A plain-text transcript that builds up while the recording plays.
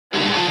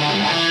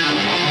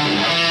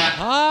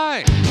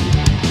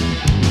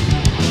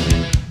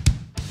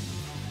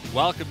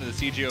Welcome to the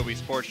CJOB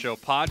Sports Show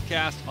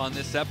podcast. On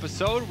this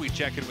episode, we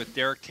check in with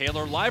Derek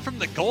Taylor live from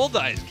the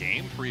Goldeyes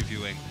game,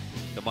 previewing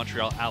the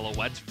Montreal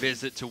Alouettes'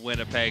 visit to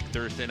Winnipeg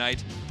Thursday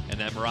night. And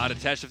then Murat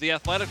Atesh of The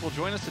Athletic will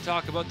join us to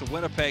talk about the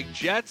Winnipeg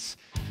Jets,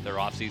 their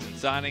offseason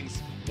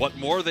signings, what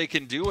more they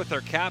can do with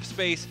their cap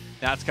space.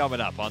 That's coming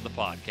up on the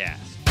podcast.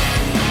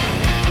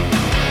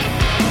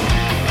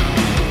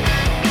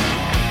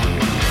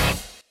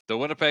 The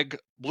Winnipeg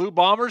Blue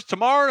Bombers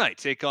tomorrow night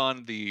take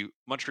on the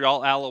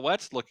Montreal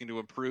Alouettes, looking to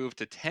improve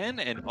to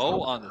 10-0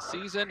 on the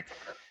season.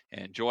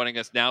 And joining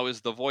us now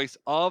is the voice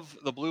of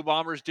the Blue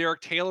Bombers,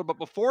 Derek Taylor. But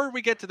before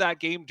we get to that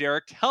game,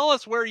 Derek, tell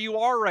us where you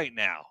are right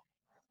now.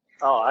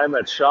 Oh, I'm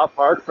at Shaw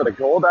Park for the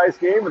Goldeyes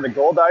game, and the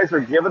Goldeyes are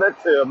giving it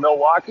to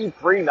Milwaukee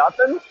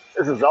 3-0.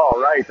 This is all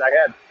right.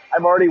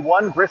 I'm already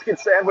one brisket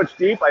sandwich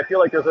deep. I feel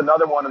like there's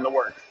another one in the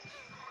works.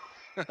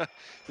 Is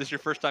this your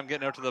first time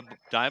getting out to the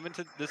Diamond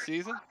this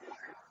season?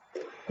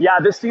 Yeah,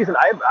 this season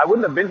I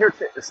wouldn't have been here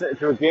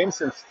to a game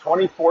since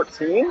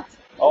 2014.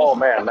 Oh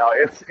man, no,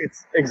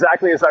 it's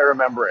exactly as I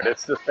remember it.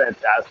 It's just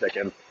fantastic,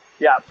 and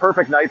yeah,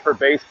 perfect night for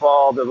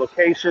baseball. The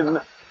location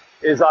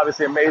is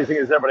obviously amazing,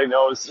 as everybody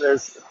knows.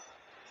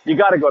 You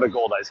got to go to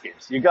Goldeyes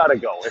games. You got to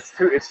go.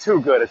 It's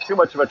too good. It's too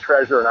much of a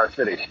treasure in our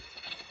city.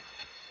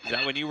 Is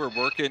that when you were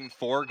working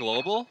for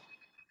Global?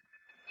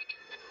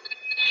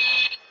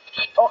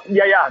 Oh,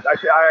 yeah.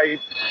 I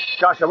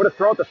would have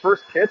thrown out the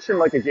first pitch in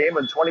like a game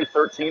in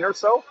 2013 or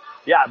so.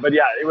 Yeah, but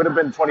yeah, it would have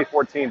been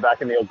 2014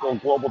 back in the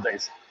Global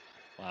days.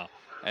 Wow.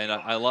 And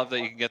I love that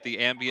you can get the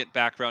ambient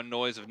background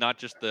noise of not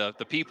just the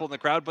people in the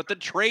crowd, but the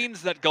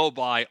trains that go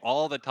by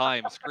all the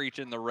time,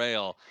 screeching the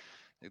rail.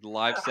 The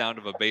live sound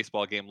of a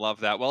baseball game.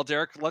 Love that. Well,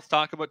 Derek, let's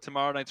talk about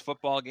tomorrow night's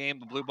football game.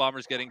 The Blue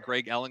Bombers getting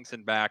Greg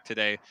Ellingson back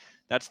today.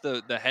 That's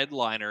the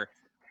headliner.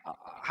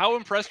 How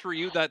impressed were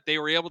you that they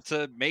were able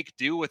to make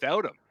do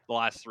without him the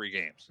last three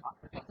games?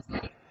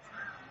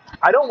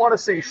 I don't want to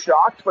say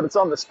shocked, but it's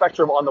on the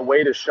spectrum on the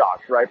way to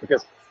shocked, right?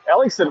 Because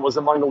Ellingson was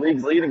among the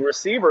league's leading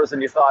receivers,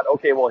 and you thought,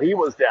 okay, well, he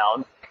was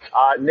down.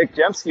 Nick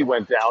Dembski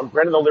went down.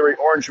 Brendan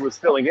O'Leary-Orange, who was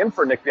filling in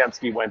for Nick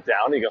Dembski, went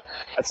down. You go,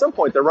 at some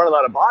point, they're running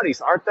out of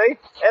bodies, aren't they?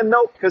 And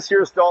nope, because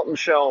here's Dalton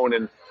Schoen,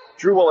 and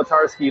Drew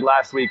Wolodarski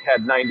last week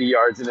had 90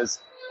 yards in his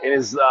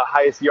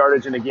highest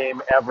yardage in a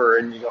game ever.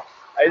 And you go,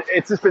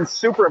 it's just been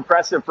super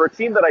impressive for a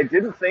team that I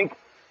didn't think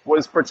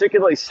was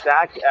particularly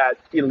stacked at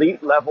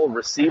elite level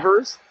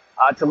receivers.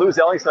 To lose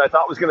Ellingson, I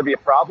thought was going to be a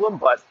problem,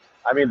 but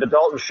I mean, the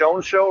Dalton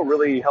Schoen show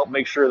really helped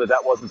make sure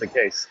that wasn't the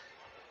case.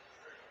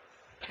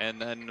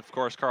 And then, of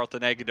course, Carlton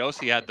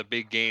Agudosi had the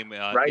big game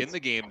in the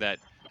game that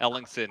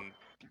Ellingson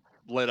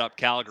lit up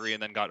Calgary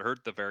and then got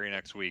hurt the very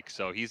next week.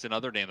 So he's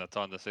another name that's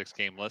on the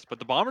 6-game list. But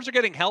the Bombers are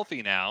getting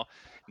healthy now.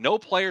 No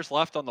players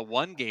left on the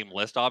 1-game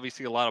list.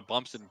 Obviously, a lot of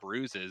bumps and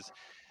bruises.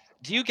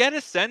 Do you get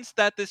a sense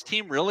that this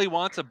team really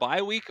wants a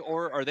bye week,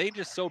 or are they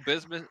just so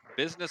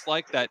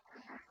business-like that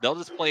they'll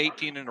just play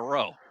 18 in a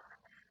row?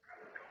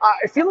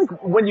 I feel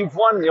like when you've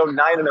won,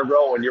 9 in a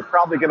row, and you're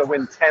probably going to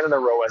win 10 in a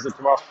row as of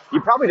tomorrow,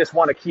 you probably just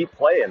want to keep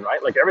playing,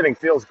 right? Like everything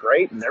feels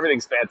great and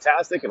everything's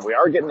fantastic, and we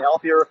are getting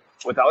healthier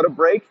without a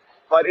break.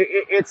 But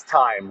it's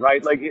time,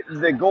 right? Like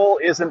the goal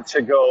isn't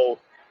to go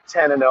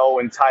 10-0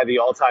 and tie the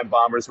all-time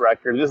Bombers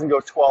record. It isn't go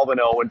 12-0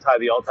 and tie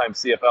the all-time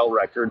CFL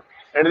record.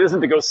 And it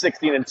isn't to go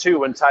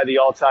 16-2 and tie the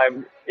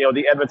all-time,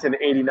 the Edmonton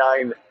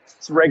 89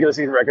 regular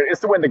season record.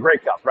 It's to win the Grey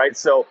Cup, right?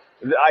 So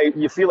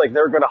you feel like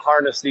they're going to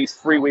harness these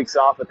 3 weeks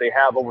off that they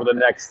have over the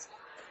next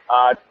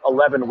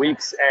 11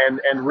 weeks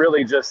and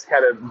really just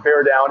kind of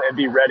bear down and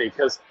be ready.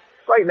 Because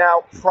right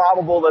now,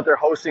 probable that they're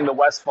hosting the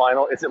West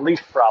Final. It's at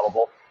least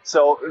probable.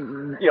 So,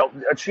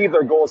 achieve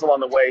their goals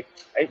along the way.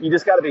 And you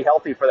just got to be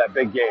healthy for that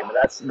big game. And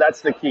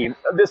that's the key.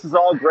 This is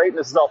all great and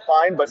this is all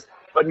fine, but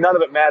none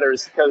of it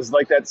matters because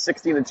like that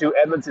 16-2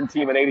 Edmonton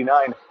team in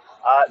 89,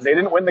 they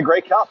didn't win the Grey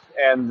Cup,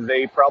 and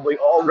they probably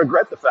all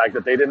regret the fact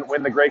that they didn't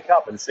win the Grey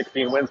Cup, and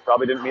 16 wins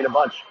probably didn't mean a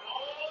bunch.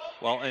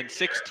 Well, and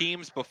 6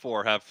 teams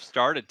before have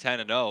started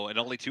 10-0, and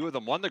only 2 of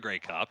them won the Grey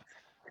Cup.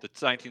 The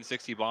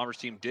 1960 Bombers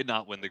team did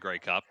not win the Grey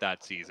Cup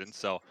that season,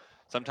 so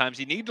sometimes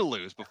you need to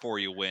lose before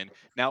you win.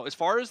 Now, as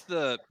far as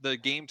the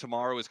game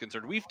tomorrow is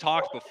concerned, we've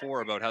talked before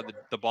about how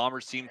the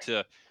Bombers seem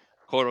to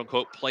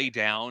quote-unquote play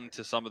down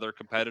to some of their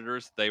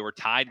competitors. They were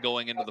tied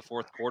going into the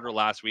fourth quarter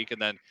last week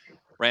and then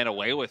ran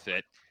away with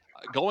it.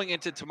 Going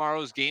into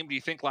tomorrow's game, do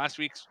you think last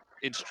week's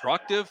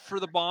instructive for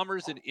the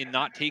Bombers in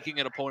not taking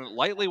an opponent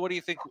lightly? What do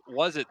you think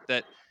was it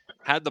that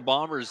had the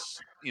Bombers,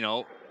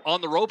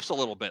 on the ropes a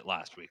little bit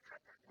last week?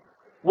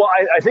 Well,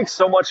 I think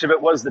so much of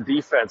it was the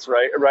defense,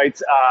 right?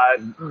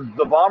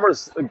 The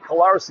Bombers,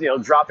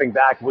 Collaros, dropping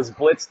back was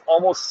blitzed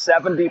almost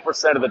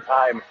 70% of the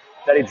time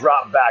that he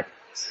dropped back.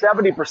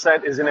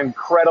 70% is an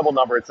incredible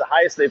number. It's the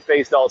highest they've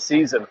faced all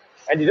season.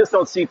 And you just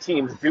don't see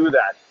teams do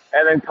that.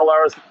 And then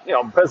Collaros,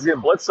 because he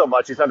didn't blitz so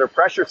much, he's under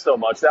pressure so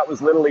much. That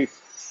was literally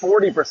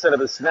 40% of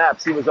his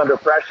snaps. He was under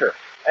pressure.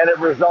 And it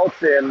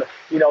results in,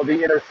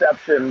 the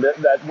interception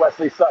that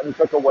Wesley Sutton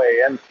took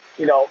away. And,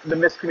 the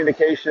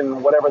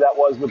miscommunication, whatever that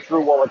was, with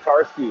Drew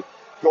Wolodarski.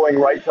 going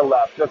right to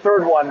left. The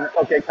third one,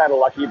 okay, kind of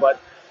lucky, but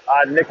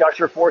Nick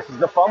Usher forces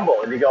the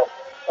fumble, and you go,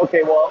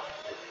 okay, well,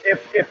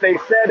 if they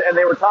said, and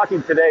they were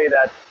talking today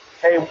that,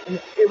 hey,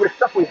 it was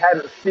stuff we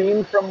hadn't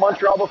seen from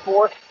Montreal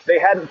before, they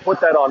hadn't put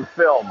that on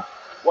film.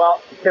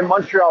 Well, can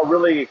Montreal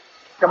really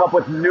come up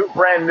with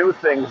brand new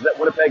things that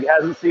Winnipeg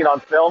hasn't seen on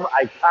film?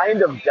 I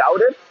kind of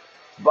doubt it,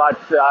 but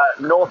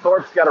Noel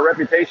Thorpe's got a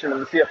reputation in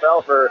the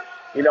CFL for,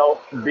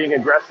 being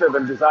aggressive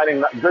and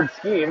designing good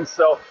schemes,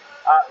 so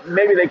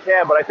maybe they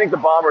can, but I think the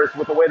Bombers,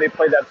 with the way they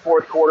played that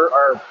fourth quarter,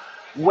 are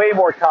way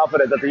more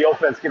confident that the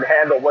offense can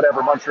handle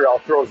whatever Montreal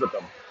throws at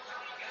them.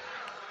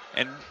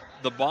 And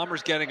the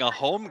Bombers getting a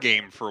home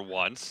game for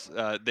once.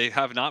 They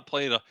have not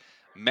played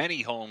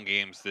many home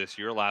games this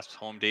year. Last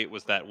home date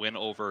was that win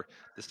over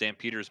the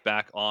Stampeders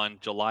back on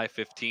July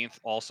 15th.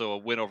 Also a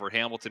win over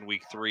Hamilton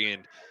week 3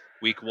 and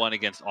week 1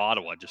 against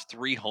Ottawa. Just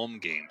 3 home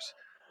games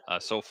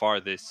so far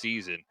this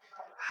season.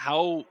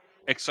 How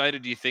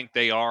excited do you think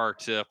they are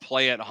to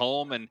play at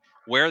home and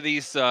wear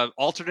these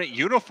alternate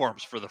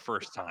uniforms for the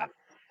first time?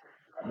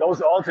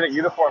 Those alternate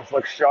uniforms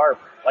look sharp.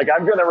 Like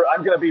I'm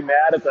gonna be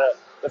mad at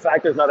the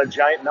fact there's not a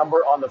giant number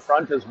on the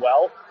front as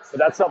well. But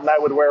that's something I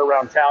would wear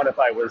around town if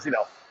I was,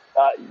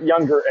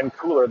 younger and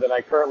cooler than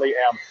I currently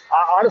am.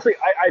 Honestly,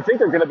 I think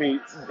they're going to be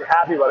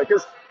happy about it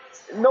because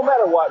no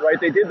matter what, right?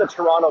 They did the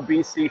Toronto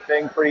BC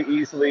thing pretty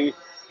easily.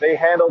 They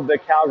handled the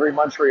Calgary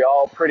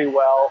Montreal pretty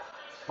well,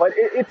 but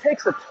it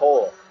takes a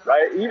toll,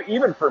 right?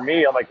 Even for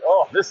me, I'm like,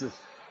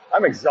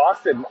 I'm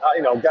exhausted.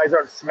 Guys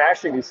aren't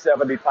smashing me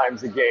 70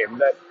 times a game.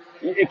 That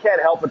it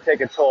can't help but take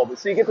a toll. But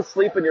so you get to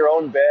sleep in your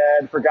own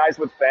bed. For guys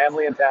with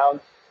family in town,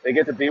 they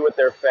get to be with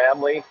their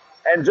family.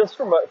 And just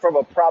from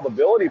a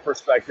probability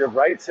perspective,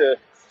 right,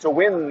 to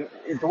win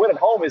at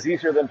home is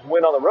easier than to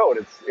win on the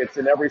road. It's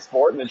in every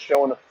sport, and it's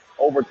shown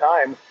over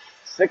time.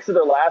 6 of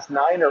their last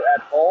 9 are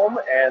at home,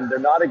 and they're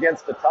not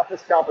against the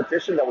toughest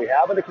competition that we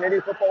have in the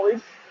Canadian Football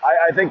League.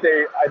 I think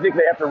they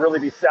have to really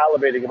be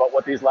salivating about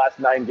what these last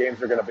 9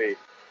 games are going to be.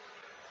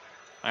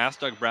 I asked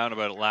Doug Brown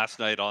about it last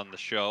night on the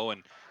show,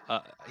 and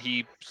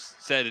he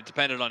said it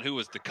depended on who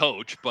was the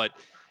coach, but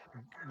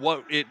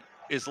what it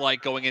is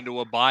like going into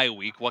a bye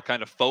week, what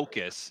kind of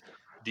focus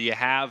do you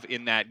have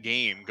in that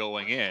game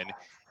going in?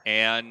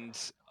 And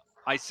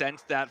I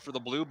sensed that for the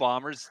Blue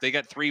Bombers, they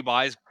get 3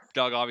 byes.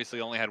 Doug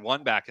obviously only had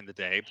 1 back in the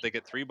day, but they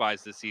get 3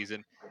 byes this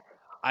season.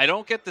 I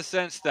don't get the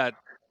sense that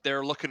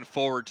they're looking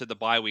forward to the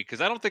bye week because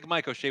I don't think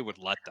Mike O'Shea would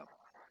let them.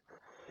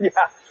 Yeah,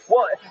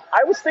 well,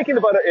 I was thinking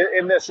about it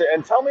in this,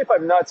 and tell me if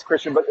I'm nuts,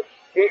 Christian, but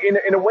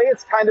in a way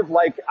it's kind of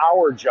like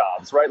our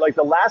jobs, right? Like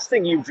the last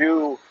thing you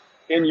do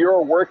in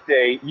your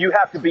workday, you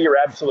have to be your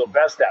absolute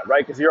best at,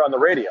 right? Because you're on the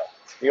radio.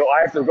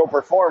 I have to go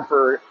perform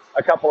for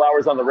a couple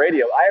hours on the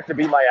radio. I have to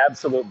be my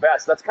absolute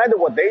best. That's kind of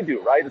what they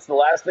do, right? It's the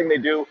last thing they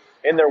do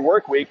in their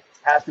work week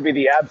has to be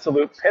the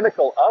absolute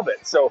pinnacle of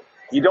it. So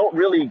you don't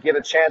really get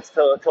a chance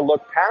to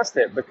look past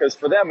it because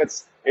for them,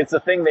 it's the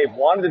thing they've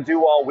wanted to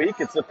do all week.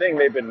 It's the thing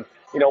they've been,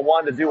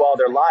 wanting to do all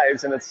their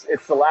lives. And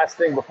it's the last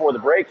thing before the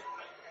break.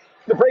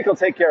 The break will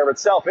take care of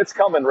itself. It's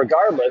coming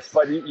regardless,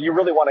 but you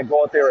really want to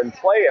go out there and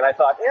play. And I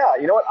thought, yeah,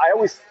 you know what? I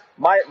always,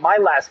 my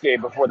last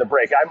game before the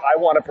break, I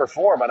want to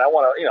perform and I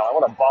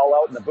want to ball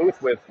out in the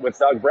booth with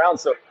Doug Brown.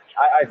 So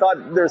I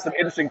thought there's some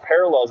interesting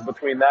parallels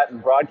between that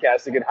and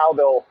broadcasting and how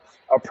they'll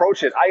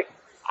approach it.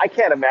 I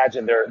can't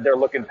imagine they're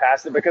looking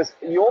past it because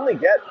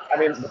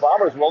the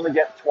Bombers will only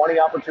get 20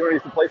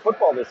 opportunities to play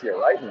football this year,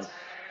 right? And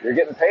you're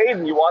getting paid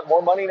and you want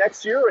more money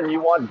next year and you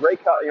want Grey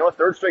Cup, a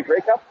third straight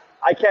Grey Cup.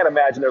 I can't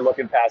imagine they're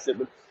looking past it,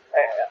 but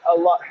a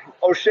lot.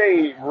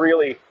 O'Shea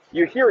really,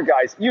 you hear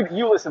guys, you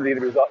listen to the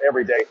interviews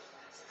every day.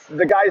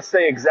 The guys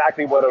say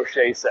exactly what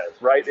O'Shea says,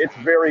 right? It's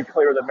very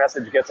clear the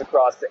message gets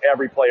across to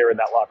every player in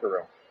that locker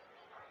room.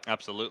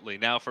 Absolutely.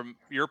 Now, from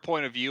your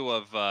point of view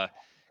of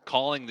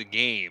calling the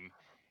game,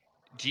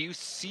 do you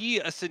see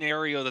a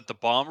scenario that the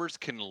Bombers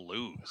can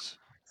lose?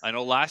 I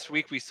know last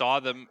week we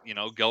saw them,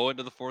 go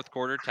into the fourth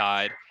quarter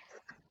tied.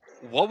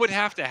 What would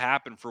have to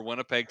happen for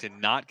Winnipeg to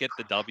not get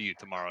the W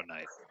tomorrow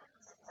night?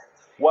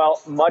 Well,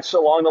 much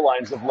along the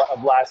lines of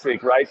last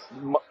week, right?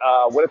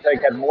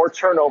 Winnipeg had more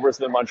turnovers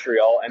than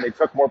Montreal, and they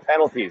took more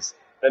penalties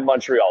than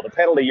Montreal. The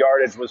penalty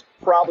yardage was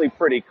probably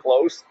pretty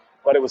close,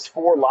 but it was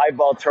 4 live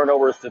ball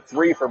turnovers to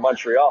 3 for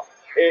Montreal.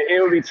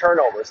 It would be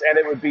turnovers, and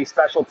it would be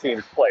special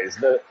teams plays.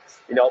 The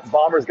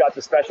Bombers got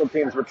the special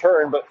teams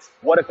return, but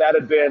what if that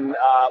had been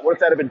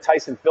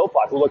Tyson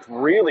Philpott, who looked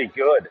really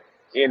good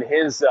in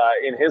his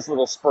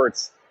little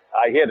spurts?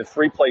 He had a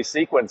 3-play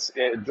sequence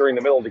during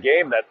the middle of the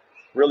game that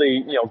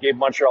really gave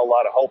Montreal a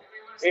lot of hope.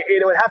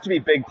 It would have to be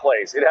big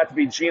plays. It'd have to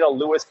be Gino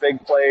Lewis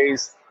big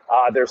plays,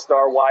 their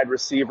star wide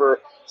receiver,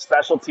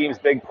 special teams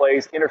big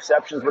plays,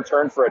 interceptions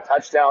returned for a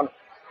touchdown.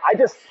 I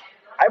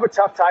have a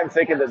tough time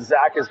thinking that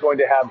Zach is going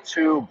to have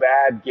 2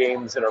 bad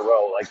games in a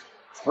row, like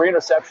 3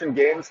 interception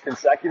games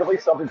consecutively,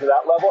 something to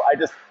that level. I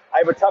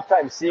have a tough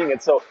time seeing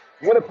it. So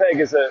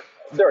Winnipeg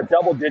they're a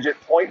double-digit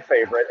point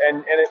favorite,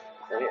 and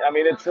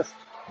it's just,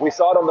 we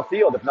saw it on the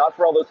field. If not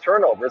for all those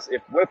turnovers,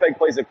 if Winnipeg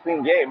plays a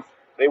clean game,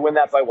 they win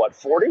that by what,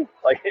 40?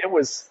 Like it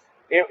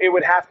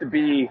would have to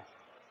be,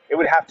 it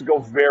would have to go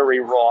very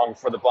wrong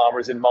for the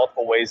Bombers in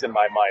multiple ways in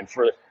my mind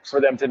for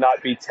them to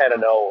not be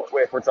 10-0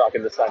 if we're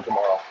talking this time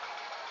tomorrow.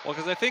 Well,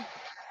 because I think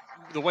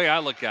the way I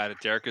look at it,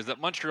 Derek, is that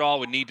Montreal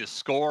would need to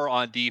score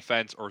on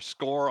defense or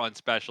score on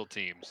special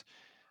teams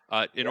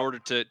in order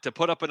to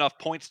put up enough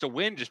points to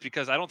win, just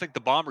because I don't think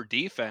the Bomber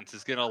defense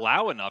is going to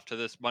allow enough to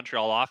this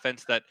Montreal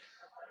offense that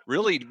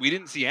really we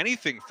didn't see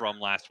anything from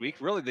last week.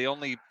 Really,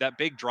 that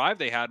big drive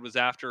they had was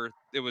after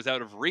it was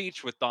out of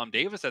reach with Dom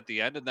Davis at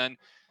the end. And then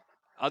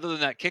other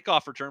than that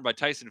kickoff return by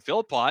Tyson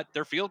Philpott,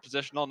 their field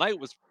position all night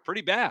was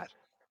pretty bad.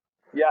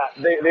 Yeah,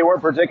 they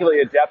weren't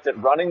particularly adept at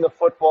running the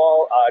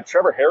football.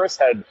 Trevor Harris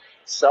had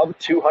sub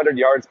 200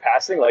 yards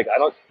passing. Like I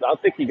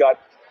don't think he got.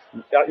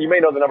 You may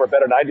know the number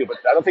better than I do, but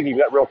I don't think he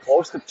got real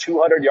close to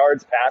 200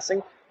 yards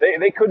passing.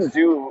 They couldn't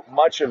do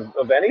much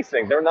of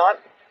anything. They're not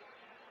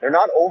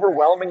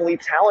overwhelmingly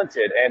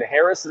talented, and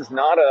Harris is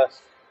not a.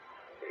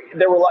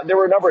 There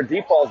were a number of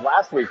deep balls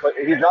last week, but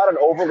he's not an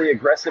overly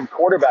aggressive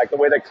quarterback the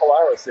way that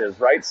Collaros is,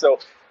 right? So,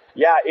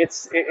 yeah,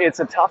 it's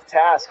a tough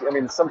task. I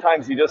mean,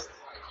 sometimes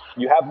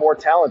you have more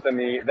talent than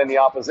the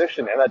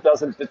opposition, and that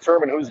doesn't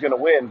determine who's going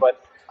to win.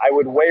 But I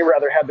would way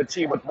rather have the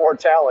team with more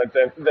talent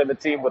than the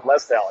team with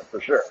less talent, for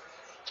sure.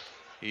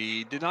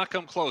 He did not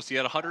come close. He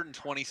had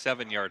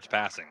 127 yards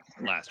passing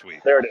last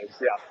week. There it is,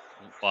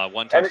 yeah.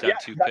 One touchdown,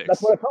 two picks.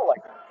 That's what it felt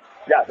like.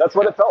 Yeah, that's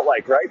what it felt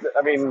like, right?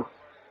 I mean,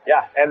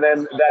 yeah, and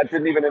then that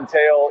didn't even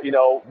entail,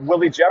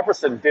 Willie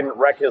Jefferson didn't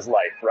wreck his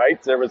life,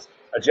 right? There was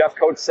a Jeff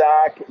Coates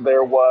sack.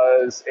 There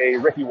was a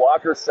Ricky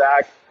Walker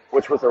sack,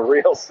 which was a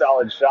real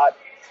solid shot.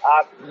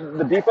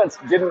 The defense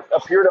didn't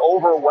appear to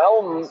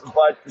overwhelm,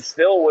 but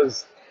still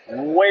was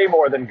way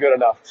more than good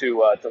enough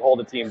to hold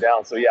the team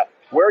down. So, yeah,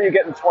 where are you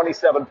getting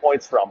 27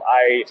 points from?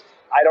 I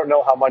don't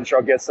know how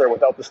Montreal gets there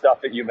without the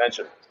stuff that you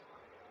mentioned.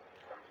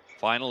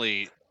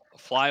 Finally,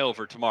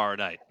 flyover tomorrow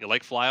night. You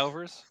like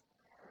flyovers?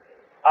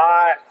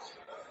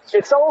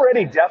 It's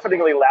already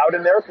definitely loud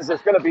in there because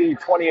there's going to be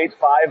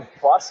 28,500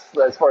 plus,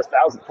 as far as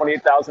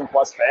 28,000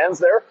 plus fans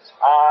there.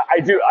 I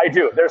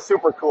do. They're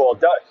super cool.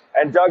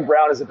 Doug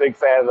Brown is a big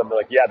fan of them. They're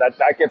like, yeah,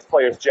 that gets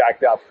players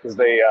jacked up because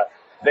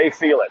they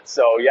feel it.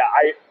 So yeah,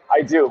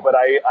 I do, but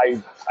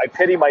I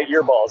pity my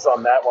earballs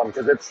on that one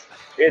because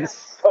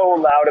it's so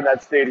loud in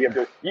that stadium.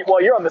 Dude.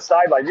 Well, you're on the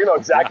sideline. You know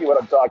exactly what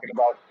I'm talking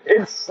about.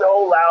 It's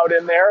so loud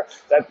in there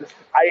that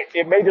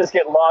it may just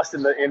get lost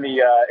in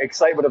the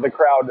excitement of the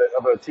crowd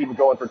of a team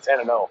going for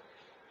 10-0.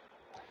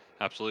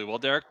 Absolutely. Well,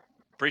 Derek,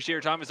 appreciate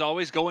your time as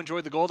always. Go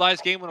enjoy the Gold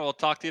Eyes game, and we'll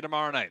talk to you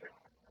tomorrow night.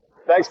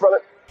 Thanks,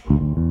 brother.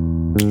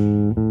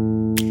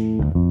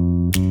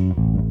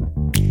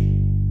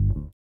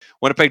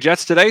 Winnipeg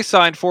Jets today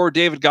signed forward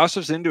David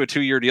Gustafson to a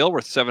 2-year deal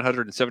worth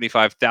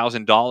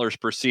 $775,000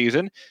 per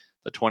season.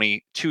 The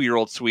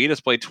 22-year-old Swede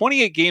has played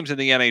 28 games in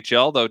the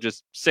NHL, though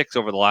just 6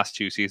 over the last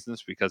 2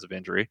 seasons because of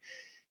injury.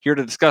 Here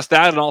to discuss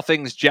that and all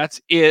things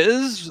Jets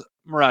is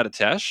Murat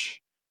Atesh,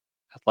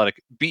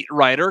 athletic beat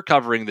writer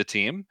covering the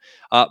team.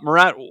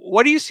 Murat,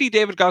 what do you see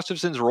David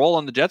Gustafson's role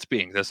on the Jets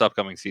being this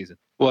upcoming season?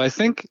 Well, I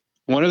think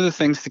one of the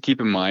things to keep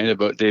in mind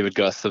about David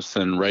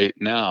Gustafson right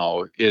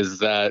now is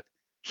that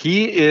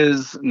he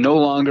is no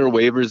longer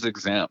waivers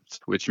exempt,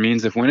 which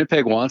means if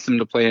Winnipeg wants him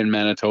to play in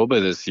Manitoba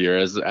this year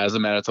as a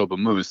Manitoba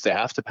Moose, they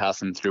have to pass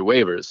him through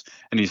waivers.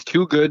 And he's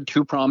too good,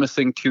 too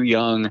promising, too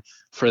young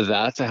for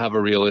that to have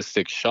a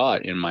realistic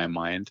shot in my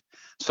mind.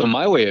 So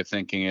my way of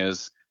thinking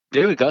is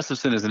David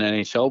Gustafson is an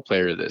NHL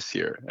player this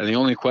year. And the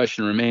only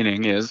question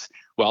remaining is,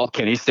 well,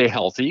 can he stay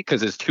healthy?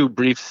 Because his 2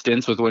 brief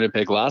stints with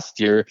Winnipeg last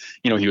year,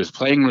 he was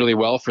playing really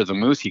well for the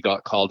Moose. He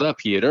got called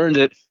up. He had earned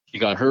it. He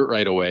got hurt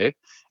right away.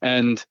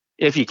 And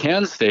if he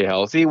can stay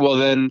healthy, well,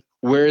 then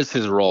where is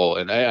his role?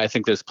 And I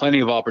think there's plenty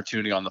of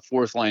opportunity on the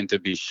 4th line to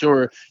be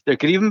sure. There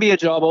could even be a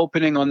job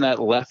opening on that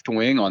left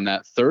wing, on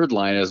that 3rd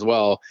line as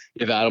well.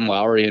 If Adam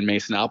Lowry and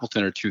Mason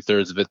Appleton are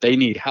 2/3 of it, they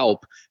need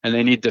help, and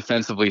they need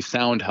defensively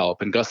sound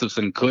help. And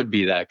Gustafson could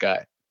be that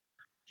guy.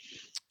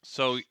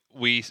 So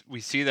we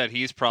see that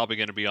he's probably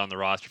going to be on the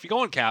roster. If you go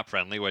on Cap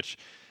Friendly, which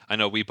I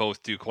know we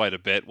both do quite a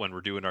bit when we're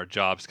doing our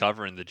jobs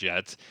covering the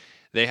Jets,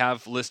 they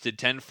have listed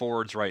 10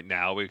 forwards right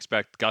now. We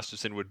expect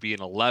Gustafson would be an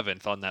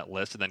 11th on that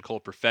list, and then Cole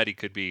Perfetti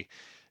could be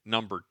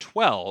number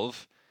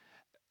 12.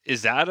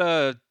 Is that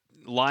a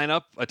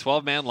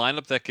 12-man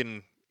lineup that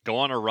can go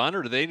on a run,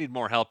 or do they need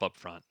more help up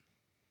front?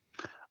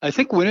 I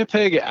think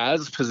Winnipeg,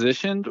 as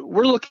positioned,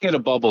 we're looking at a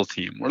bubble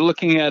team. We're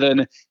looking at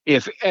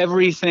if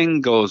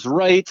everything goes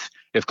right,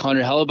 if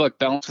Connor Hellebuck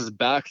bounces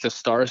back to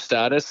star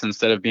status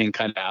instead of being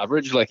kind of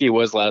average like he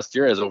was last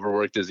year, as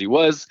overworked as he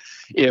was,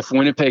 if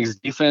Winnipeg's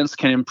defense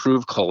can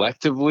improve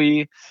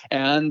collectively,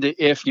 and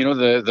if,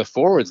 the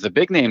forwards, the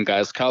big name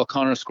guys, Kyle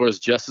Connor scores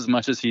just as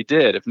much as he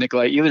did, if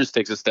Nikolai Ehlers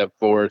takes a step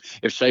forward,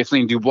 if Scheifele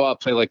and Dubois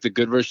play like the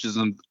good versions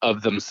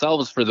of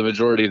themselves for the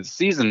majority of the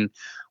season,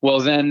 well,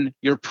 then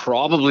you're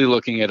probably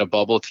looking at a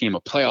bubble team,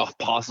 a playoff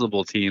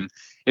possible team.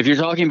 If you're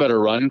talking about a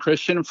run,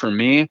 Christian, for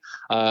me,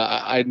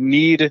 I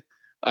need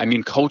I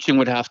mean, coaching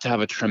would have to have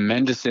a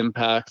tremendous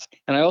impact.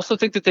 And I also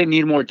think that they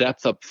need more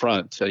depth up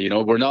front.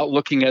 We're not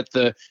looking at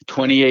the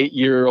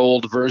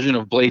 28-year-old version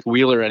of Blake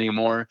Wheeler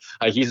anymore.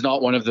 He's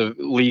not one of the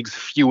league's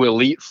few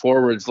elite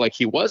forwards like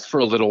he was for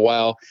a little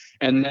while.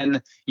 And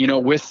then,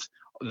 with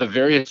the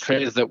various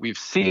trades that we've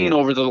seen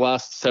over the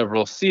last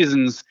several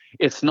seasons,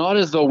 it's not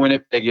as though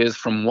Winnipeg is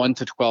from 1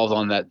 to 12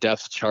 on that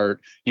depth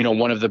chart,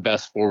 one of the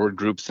best forward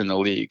groups in the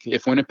league.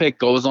 If Winnipeg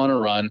goes on a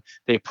run,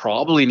 they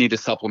probably need to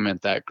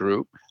supplement that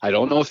group. I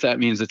don't know if that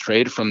means a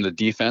trade from the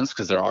defense,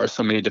 because there are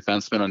so many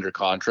defensemen under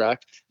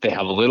contract. They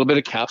have a little bit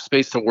of cap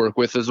space to work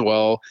with as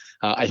well.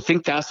 I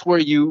think that's where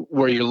you're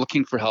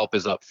looking for help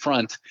is up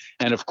front.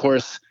 And of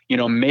course,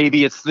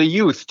 maybe it's the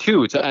youth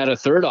too, to add a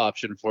third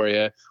option for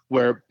you,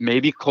 where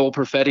maybe Cole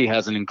Perfetti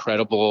has an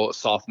incredible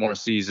sophomore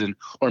season,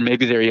 or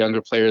maybe they're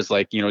younger players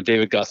like,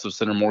 David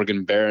Gustafsson or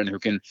Morgan Barron, who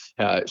can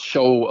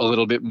show a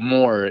little bit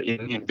more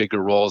in bigger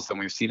roles than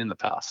we've seen in the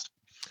past.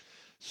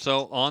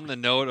 So on the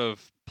note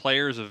of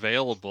players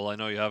available, I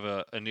know you have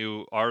a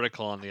new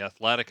article on The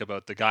Athletic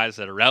about the guys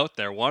that are out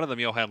there. One of them,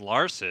 Johan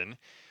Larsson,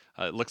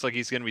 it looks like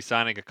he's going to be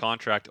signing a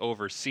contract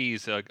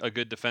overseas, a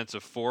good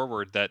defensive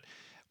forward that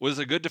was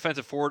a good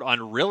defensive forward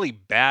on really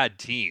bad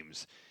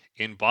teams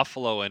in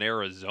Buffalo and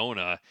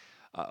Arizona.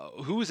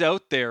 Who's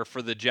out there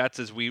for the Jets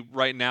as we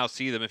right now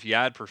see them? If you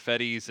add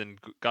Perfetti's and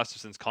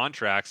Gustafsson's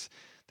contracts,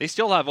 they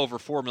still have over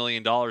 $4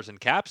 million in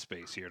cap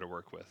space here to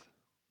work with.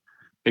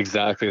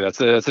 Exactly. That's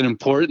an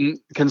important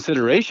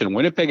consideration.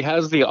 Winnipeg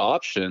has the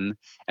option,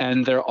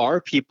 and there are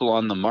people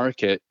on the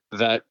market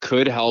that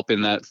could help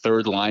in that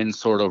third line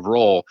sort of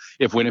role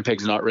if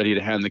Winnipeg's not ready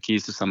to hand the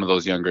keys to some of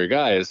those younger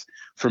guys.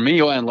 For me,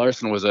 Johan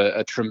Larsson was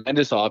a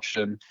tremendous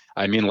option.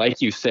 I mean,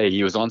 like you say,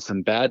 he was on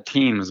some bad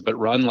teams, but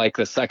run like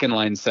the second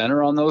line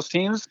center on those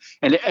teams.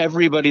 And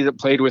everybody that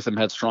played with him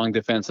had strong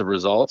defensive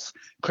results.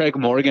 Craig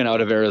Morgan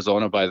out of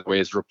Arizona, by the way,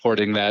 is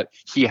reporting that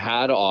he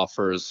had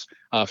offers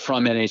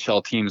from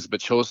NHL teams,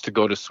 but chose to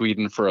go to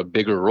Sweden for a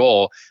bigger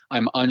role.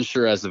 I'm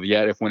unsure as of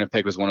yet if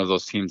Winnipeg was one of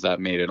those teams that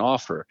made an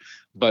offer.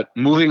 But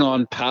moving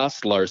on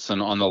past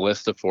Larsson on the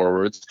list of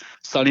forwards,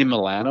 Sonny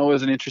Milano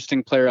is an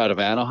interesting player out of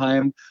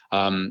Anaheim.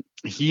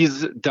 He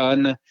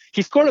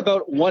scored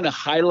about one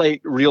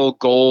highlight reel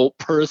goal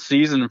per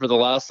season for the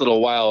last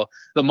little while.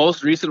 The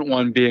most recent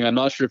one being, I'm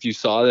not sure if you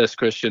saw this,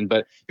 Christian,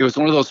 but it was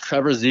one of those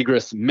Trevor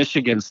Zegras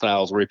Michigan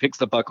styles where he picks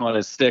the puck on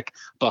his stick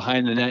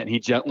behind the net and he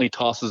gently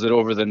tosses it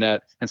over the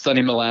net. And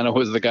Sonny Milano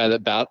was the guy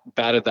that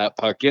batted that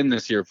puck in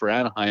this year for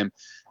Anaheim.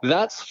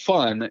 That's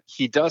fun.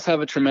 He does have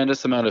a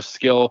tremendous amount of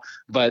skill,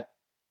 but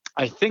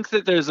I think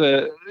that there's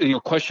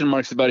question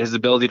marks about his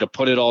ability to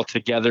put it all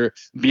together,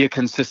 be a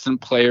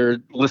consistent player,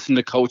 listen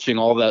to coaching,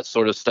 all that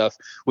sort of stuff,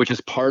 which is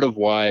part of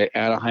why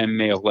Anaheim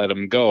may have let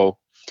him go.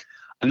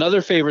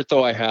 Another favorite,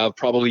 though, I have,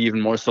 probably even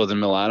more so than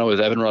Milano, is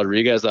Evan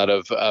Rodriguez out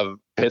of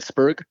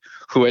Pittsburgh,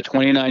 who at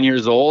 29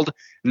 years old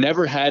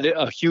never had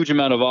a huge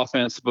amount of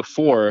offense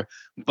before,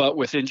 but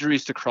with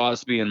injuries to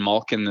Crosby and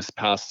Malkin this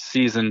past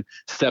season,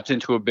 stepped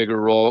into a bigger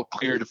role,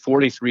 cleared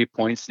 43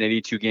 points in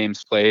 82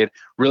 games played,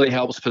 really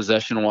helps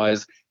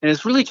possession-wise, and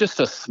is really just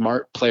a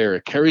smart player.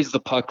 Carries the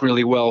puck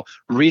really well,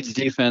 reads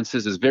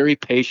defenses, is very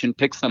patient,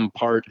 picks them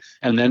apart,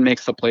 and then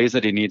makes the plays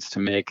that he needs to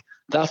make.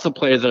 That's a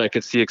player that I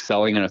could see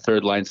excelling in a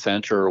third-line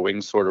center or wing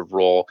sort of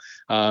role.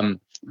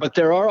 But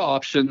there are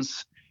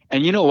options.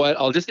 And you know what?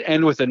 I'll just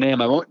end with a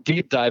name. I won't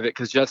deep dive it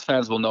because Jets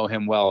fans will know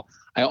him well.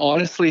 I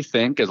honestly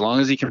think as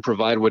long as he can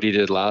provide what he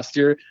did last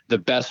year, the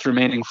best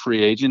remaining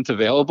free agent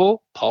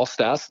available, Paul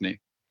Stastny.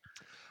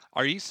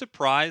 Are you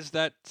surprised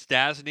that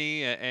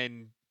Stastny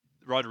and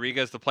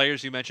Rodriguez, the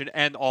players you mentioned,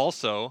 and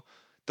also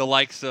the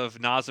likes of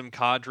Nazem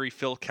Kadri,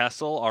 Phil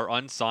Kessel, are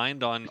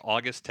unsigned on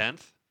August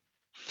 10th?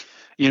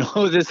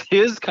 This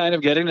is kind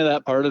of getting to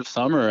that part of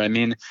summer. I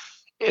mean,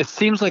 it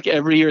seems like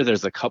every year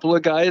there's a couple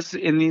of guys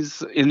in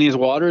these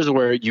waters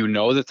where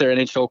that they're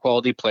NHL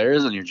quality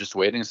players and you're just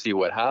waiting to see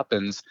what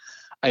happens.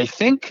 I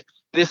think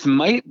this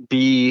might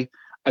be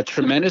a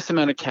tremendous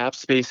amount of cap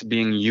space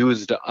being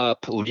used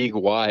up league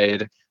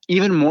wide,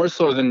 even more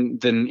so than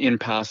in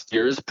past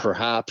years,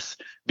 perhaps,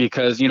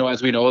 because,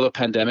 as we know, the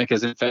pandemic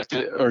has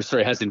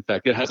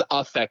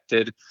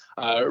affected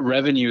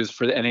revenues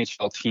for the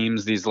NHL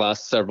teams these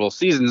last several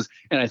seasons.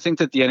 And I think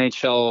that the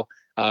NHL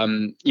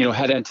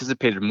had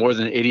anticipated more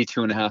than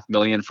 $82.5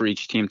 million for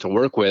each team to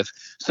work with.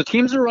 So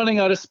teams are running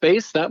out of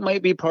space. That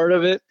might be part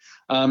of it.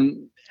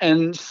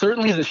 And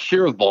certainly the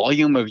sheer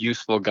volume of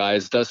useful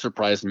guys does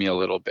surprise me a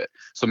little bit.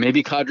 So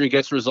maybe Kadri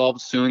gets resolved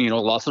soon.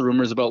 Lots of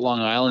rumors about Long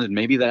Island, and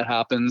maybe that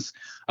happens.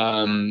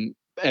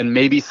 And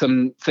maybe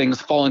some things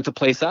fall into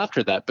place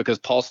after that, because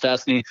Paul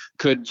Stastny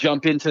could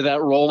jump into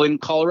that role in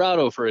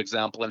Colorado, for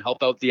example, and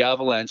help out the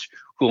Avalanche,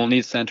 who will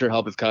need center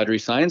help if Kadri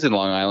signs in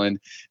Long Island.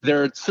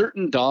 There are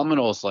certain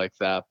dominoes like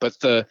that, but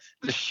the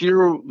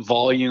sheer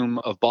volume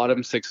of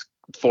bottom six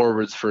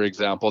forwards, for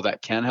example,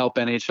 that can help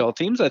NHL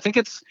teams, I think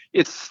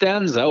it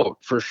stands out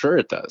for sure.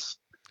 It does.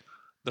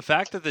 The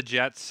fact that the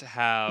Jets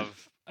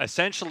have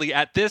essentially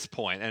at this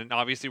point, and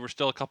obviously we're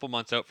still a couple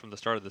months out from the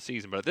start of the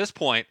season, but at this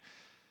point,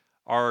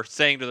 are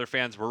saying to their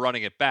fans, we're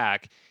running it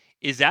back.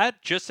 Is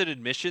that just an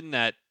admission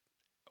that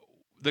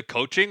the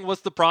coaching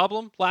was the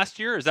problem last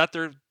year? Is that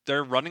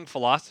their running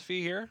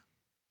philosophy here?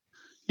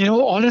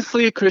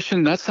 Honestly,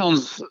 Christian, it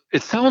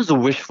sounds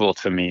wishful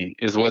to me,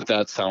 is what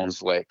that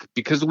sounds like.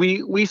 Because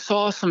we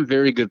saw some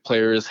very good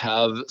players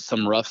have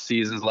some rough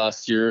seasons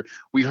last year.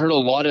 We heard a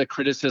lot of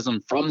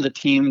criticism from the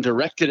team,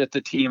 directed at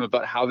the team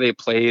about how they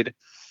played.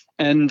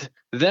 And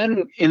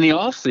then in the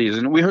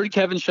offseason, we heard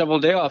Kevin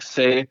Cheveldayoff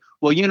say,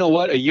 well, you know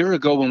what? A year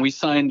ago when we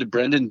signed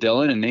Brendan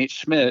Dillon and Nate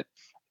Schmidt,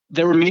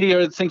 there were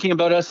media thinking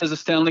about us as a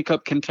Stanley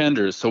Cup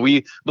contenders. So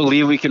we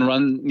believe we can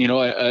run,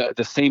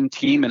 the same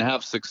team and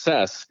have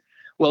success.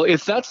 Well,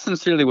 if that's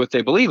sincerely what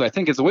they believe, I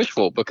think it's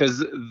wishful,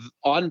 because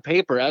on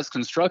paper, as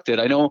constructed,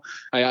 I don't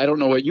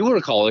know what you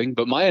were calling,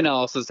 but my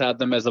analysis had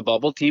them as a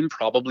bubble team,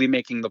 probably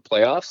making the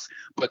playoffs,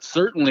 but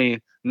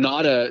certainly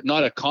not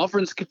a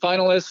conference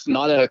finalist,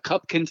 not a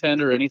cup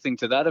contender, or anything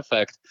to that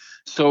effect.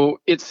 So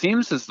it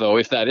seems as though,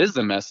 if that is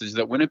the message,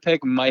 that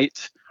Winnipeg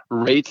might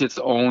rate its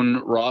own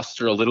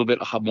roster a little bit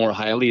more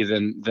highly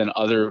than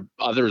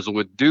others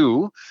would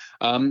do.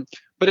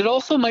 But it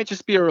also might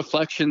just be a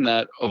reflection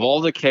that of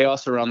all the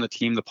chaos around the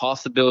team, the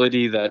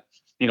possibility that,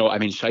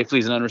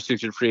 Scheifele's an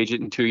unrestricted free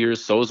agent in 2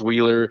 years, so is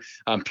Wheeler.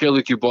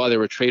 Pierre-Luc Dubois, there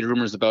were trade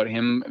rumors about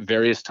him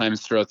various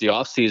times throughout the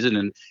offseason.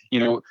 And,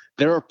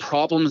 there are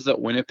problems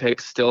that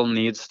Winnipeg still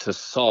needs to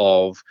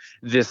solve.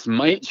 This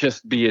might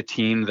just be a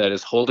team that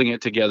is holding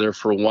it together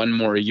for one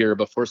more year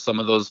before some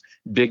of those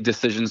big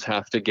decisions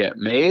have to get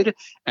made.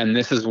 And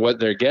this is what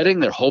they're getting.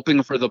 They're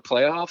hoping for the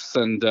playoffs,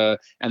 and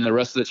the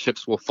rest of the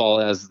chips will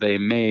fall as they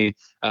may,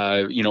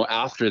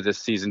 after this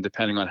season,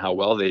 depending on how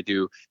well they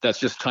do. That's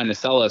just trying to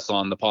sell us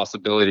on the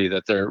possibility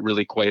that they're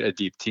really quite a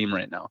deep team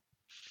right now.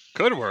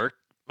 Could work.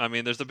 I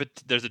mean, there's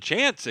a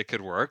chance it could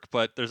work,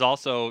 but there's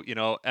also,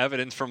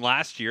 evidence from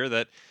last year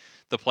that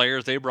the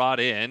players they brought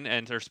in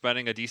and they're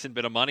spending a decent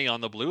bit of money on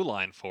the blue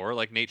line for,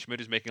 like Nate Schmidt,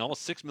 who's making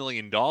almost $6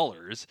 million,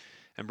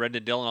 and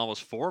Brendan Dillon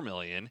almost $4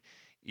 million.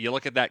 You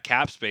look at that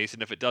cap space,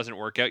 and if it doesn't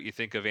work out, you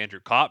think of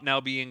Andrew Kopp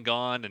now being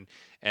gone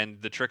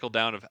and the trickle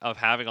down of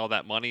having all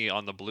that money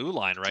on the blue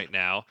line right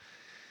now.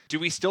 Do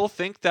we still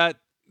think that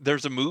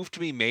there's a move to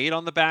be made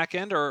on the back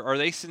end, or are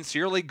they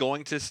sincerely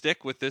going to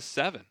stick with this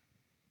 7?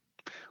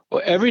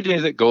 Well, every day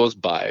that goes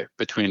by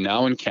between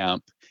now and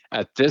camp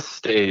at this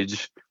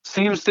stage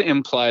seems to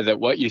imply that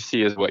what you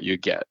see is what you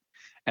get.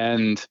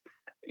 And,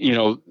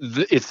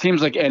 it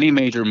seems like any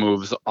major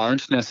moves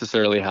aren't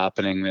necessarily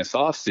happening this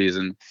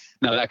offseason.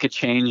 Now, that could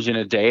change in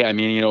a day. I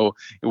mean,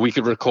 we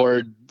could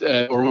record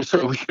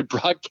we could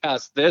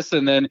broadcast this,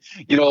 and then,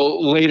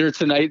 later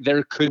tonight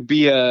there could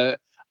be a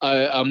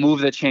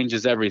move that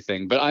changes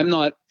everything. But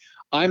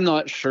I'm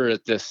not sure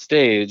at this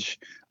stage.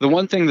 The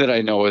one thing that I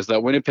know is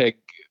that Winnipeg,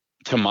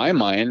 to my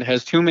mind,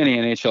 has too many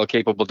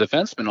NHL-capable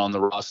defensemen on the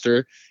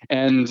roster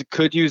and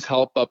could use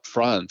help up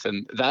front.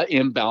 And that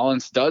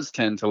imbalance does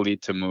tend to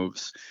lead to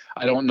moves.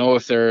 I don't know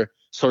if they're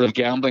sort of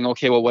gambling,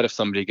 okay, well, what if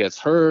somebody gets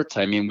hurt?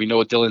 I mean, we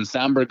know Dylan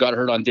Samberg got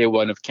hurt on day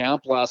one of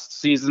camp last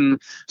season,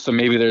 so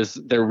maybe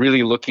they're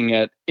really looking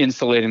at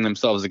insulating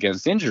themselves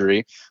against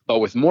injury. But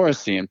with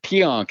Morrissey and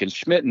Pionk and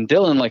Schmidt and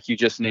Dylan, like you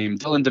just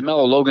named, Dylan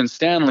DeMello, Logan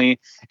Stanley,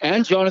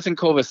 and Jonathan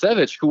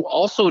Kovacevic, who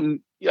also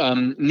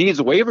needs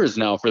waivers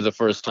now for the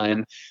first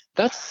time,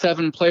 that's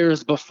 7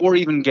 players before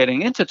even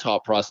getting into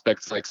top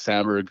prospects like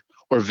Samberg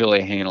or Ville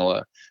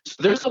Heinola.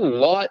 So there's a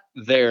lot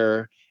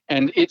there.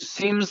 And it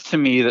seems to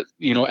me that,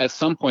 at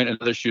some point,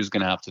 another shoe is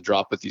going to have to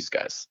drop with these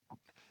guys.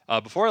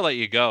 Before I let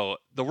you go,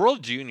 the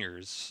World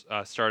Juniors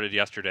started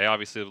yesterday.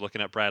 Obviously,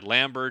 looking at Brad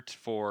Lambert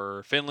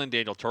for Finland,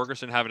 Daniel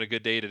Torgerson having a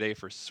good day today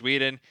for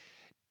Sweden.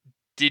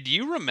 Did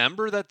you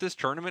remember that this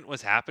tournament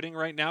was happening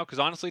right now? Because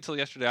honestly, till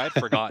yesterday, I'd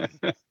forgotten.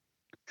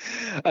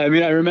 I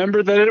mean, I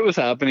remember that it was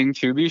happening,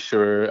 to be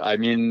sure. I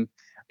mean,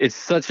 it's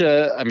such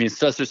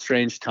a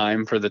strange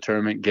time for the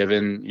tournament,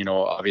 given,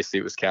 obviously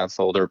it was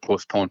canceled or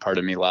postponed,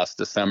 last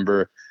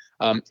December.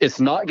 It's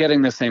not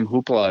getting the same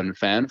hoopla and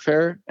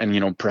fanfare.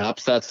 And,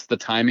 perhaps that's the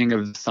timing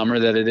of the summer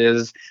that it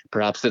is.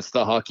 Perhaps it's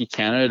the Hockey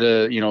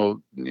Canada,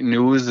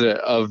 news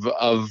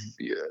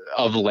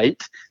of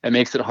late that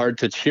makes it hard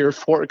to cheer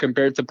for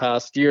compared to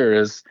past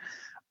years.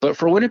 But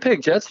for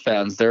Winnipeg Jets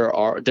fans, there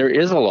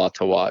is a lot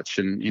to watch.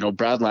 And,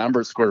 Brad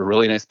Lambert scored a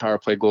really nice power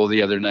play goal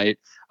the other night.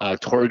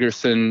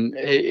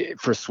 Torgerson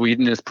for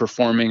Sweden is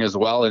performing as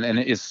well and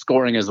is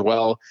scoring as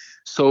well.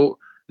 So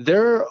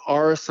there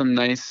are some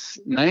nice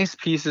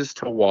pieces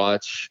to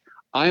watch.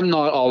 I'm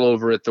not all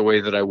over it the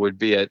way that I would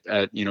be at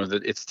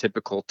its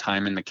typical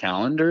time in the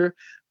calendar.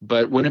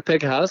 But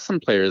Winnipeg has some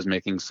players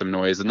making some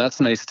noise, and that's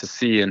nice to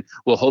see. And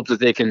we'll hope that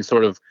they can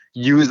sort of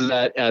use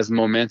that as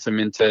momentum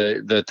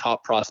into the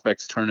top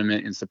prospects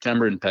tournament in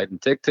September in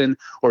Penticton,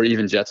 or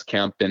even Jets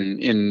camp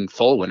in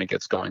full when it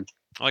gets going.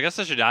 Well, I guess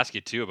I should ask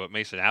you, too, about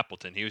Mason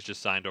Appleton. He was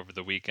just signed over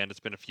the weekend. It's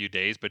been a few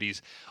days, but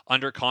he's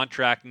under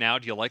contract now.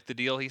 Do you like the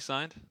deal he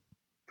signed?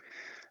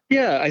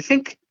 Yeah, I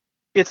think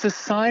it's a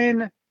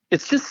sign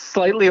It's just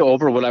slightly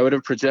over what I would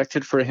have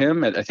projected for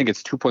him. I think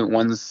it's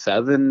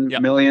 2.17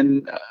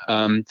 million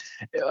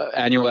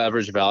annual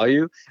average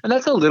value. And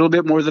that's a little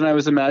bit more than I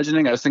was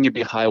imagining. I was thinking it'd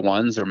be high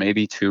ones or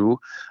maybe 2.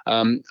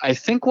 I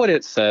think what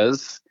it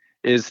says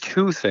is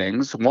 2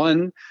 things.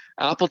 One,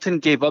 Appleton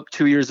gave up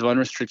 2 years of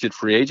unrestricted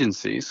free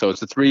agency. So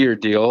it's a 3-year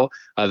deal.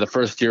 The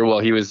first year, well,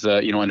 he was,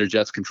 under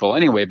Jets control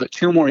anyway, but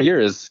 2 more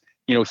years,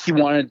 he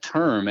wanted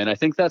term. And I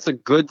think that's a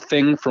good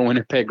thing for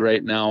Winnipeg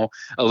right now.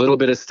 A little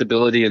bit of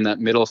stability in that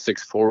middle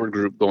 6 forward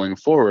group going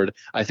forward.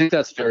 I think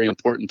that's very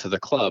important to the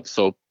club.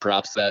 So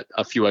perhaps that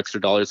a few extra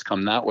dollars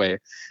come that way.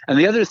 And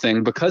the other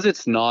thing, because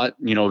it's not,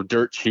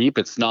 dirt cheap,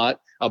 it's not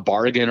a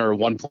bargain or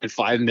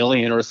 1.5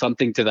 million or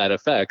something to that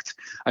effect.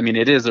 I mean,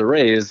 it is a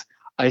raise.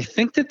 I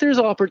think that there's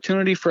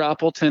opportunity for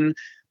Appleton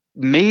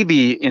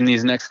maybe in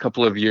these next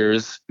couple of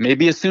years,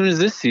 maybe as soon as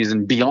this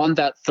season, beyond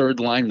that third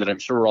line that I'm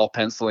sure we're all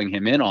penciling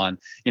him in on.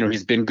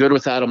 He's been good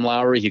with Adam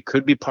Lowry. He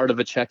could be part of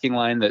a checking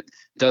line that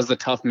does the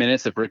tough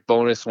minutes if Rick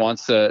Bowness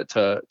wants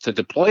to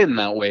deploy him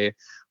that way.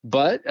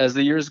 But as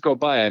the years go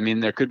by, I mean,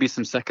 there could be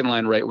some second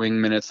line right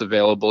wing minutes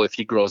available if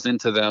he grows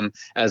into them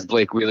as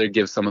Blake Wheeler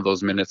gives some of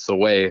those minutes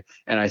away.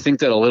 And I think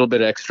that a little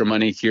bit of extra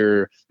money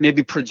here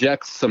maybe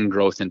projects some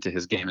growth into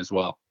his game as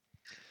well.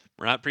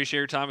 Murat, appreciate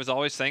your time as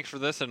always. Thanks for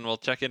this, and we'll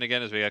check in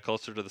again as we get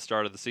closer to the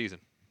start of the season.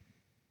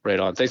 Right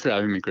on. Thanks for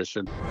having me,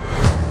 Christian.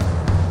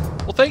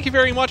 Well, thank you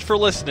very much for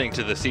listening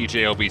to the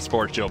CJOB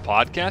Sports Show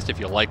podcast. If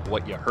you like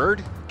what you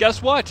heard,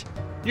 guess what?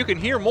 You can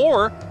hear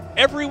more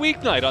every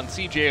weeknight on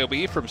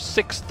CJOB from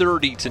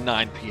 6:30 to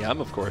 9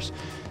 p.m. Of course,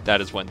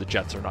 that is when the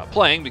Jets are not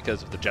playing,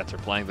 because if the Jets are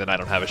playing, then I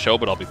don't have a show,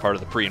 but I'll be part of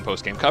the pre- and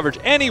post-game coverage.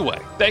 Anyway,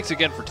 thanks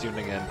again for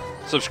tuning in.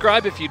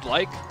 Subscribe if you'd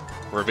like.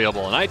 We're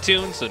available on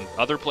iTunes and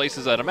other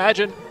places, I'd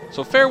imagine.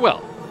 So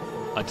farewell,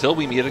 until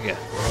we meet again.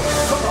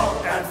 So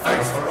long and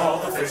thanks for all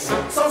the fish.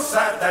 So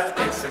sad that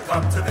it should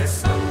come to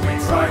this. We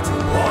try to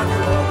warn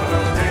you all,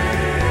 but